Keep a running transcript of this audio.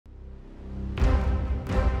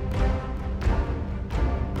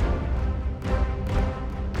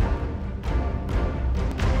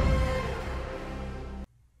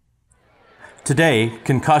Today,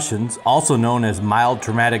 concussions, also known as mild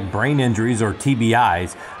traumatic brain injuries or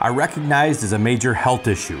TBIs, are recognized as a major health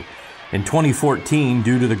issue. In 2014,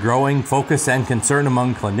 due to the growing focus and concern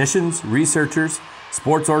among clinicians, researchers,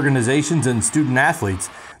 sports organizations, and student athletes,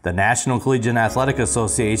 the National Collegiate Athletic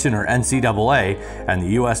Association, or NCAA, and the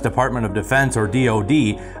U.S. Department of Defense, or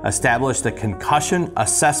DoD, established the Concussion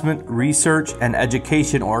Assessment, Research, and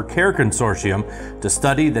Education, or CARE Consortium to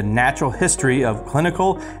study the natural history of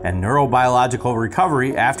clinical and neurobiological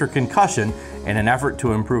recovery after concussion in an effort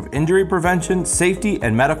to improve injury prevention, safety,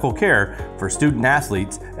 and medical care for student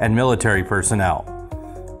athletes and military personnel.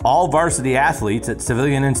 All varsity athletes at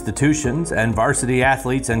civilian institutions and varsity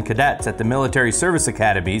athletes and cadets at the military service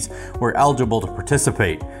academies were eligible to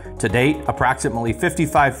participate. To date, approximately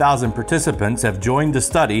 55,000 participants have joined the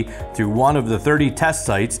study through one of the 30 test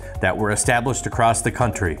sites that were established across the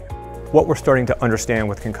country. What we're starting to understand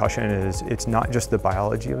with concussion is it's not just the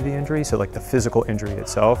biology of the injury, so like the physical injury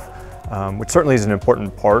itself, which certainly is an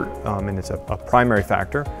important part and it's a primary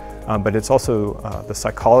factor. But it's also the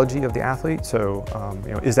psychology of the athlete. So,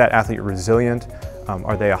 is that athlete resilient?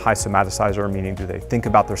 Are they a high somaticizer, meaning do they think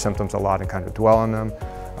about their symptoms a lot and kind of dwell on them?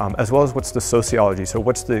 As well as what's the sociology? So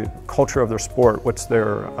what's the culture of their sport? What's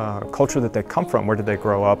their culture that they come from? Where did they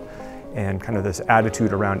grow up? And kind of this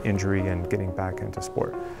attitude around injury and getting back into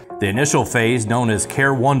sport. The initial phase, known as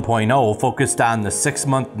CARE 1.0, focused on the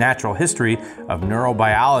 6-month natural history of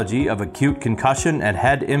neurobiology of acute concussion and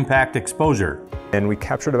head impact exposure. And we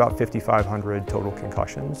captured about 5,500 total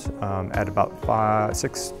concussions at about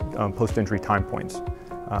 6 post-injury time points.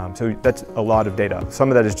 So that's a lot of data. Some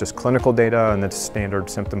of that is just clinical data, and that's standard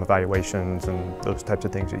symptom evaluations and those types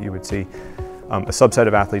of things that you would see. A subset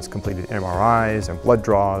of athletes completed MRIs and blood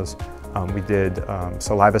draws. We did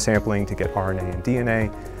saliva sampling to get RNA and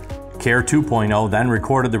DNA. CARE 2.0 then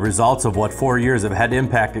recorded the results of what 4 years of head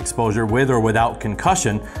impact exposure with or without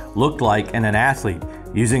concussion looked like in an athlete.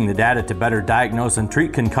 Using the data to better diagnose and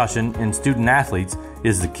treat concussion in student athletes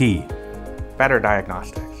is the key. Better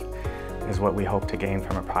diagnostics is what we hope to gain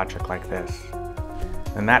from a project like this.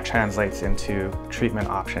 And that translates into treatment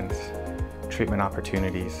options, treatment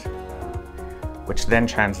opportunities, which then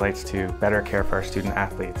translates to better care for our student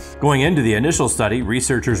athletes. Going into the initial study,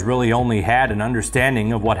 researchers really only had an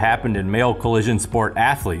understanding of what happened in male collision sport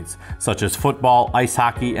athletes, such as football, ice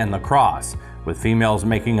hockey, and lacrosse. With females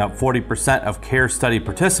making up 40% of CARE study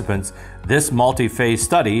participants, this multi-phase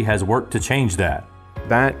study has worked to change that.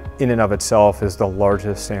 That in and of itself is the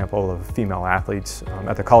largest sample of female athletes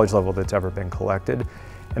at the college level that's ever been collected.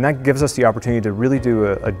 And that gives us the opportunity to really do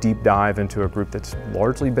a deep dive into a group that's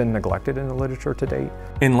largely been neglected in the literature to date.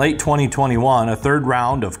 In late 2021, a third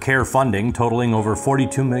round of CARE funding totaling over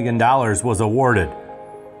 $42 million was awarded.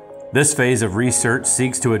 This phase of research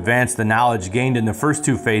seeks to advance the knowledge gained in the first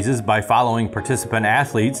 2 phases by following participant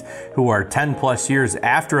athletes who are 10+ years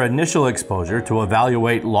after initial exposure to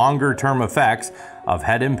evaluate longer-term effects of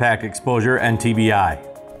head impact exposure and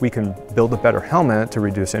TBI. We can build a better helmet to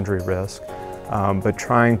reduce injury risk, but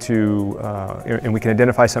trying to, and we can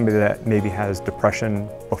identify somebody that maybe has depression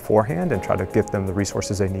beforehand and try to give them the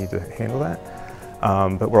resources they need to handle that.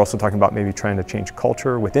 But we're also talking about maybe trying to change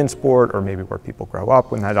culture within sport, or maybe where people grow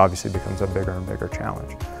up, when that obviously becomes a bigger and bigger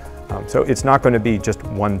challenge. So it's not going to be just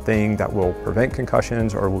one thing that will prevent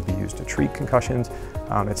concussions or will be used to treat concussions.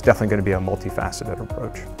 It's definitely going to be a multifaceted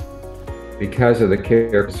approach. Because of the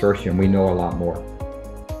CARE Consortium, we know a lot more.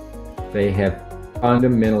 They have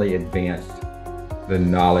fundamentally advanced the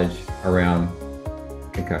knowledge around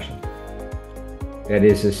concussion. That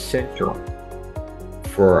is essential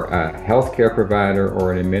for a healthcare provider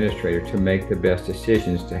or an administrator to make the best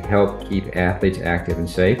decisions to help keep athletes active and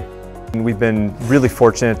safe. We've been really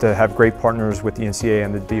fortunate to have great partners with the NCAA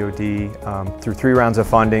and the DoD. Through 3 rounds of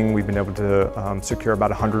funding, we've been able to secure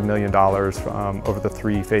about $100 million over the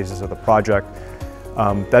 3 phases of the project.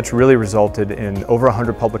 That's really resulted in over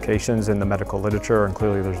 100 publications in the medical literature, and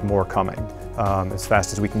clearly there's more coming as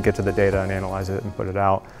fast as we can get to the data and analyze it and put it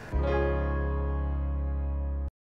out.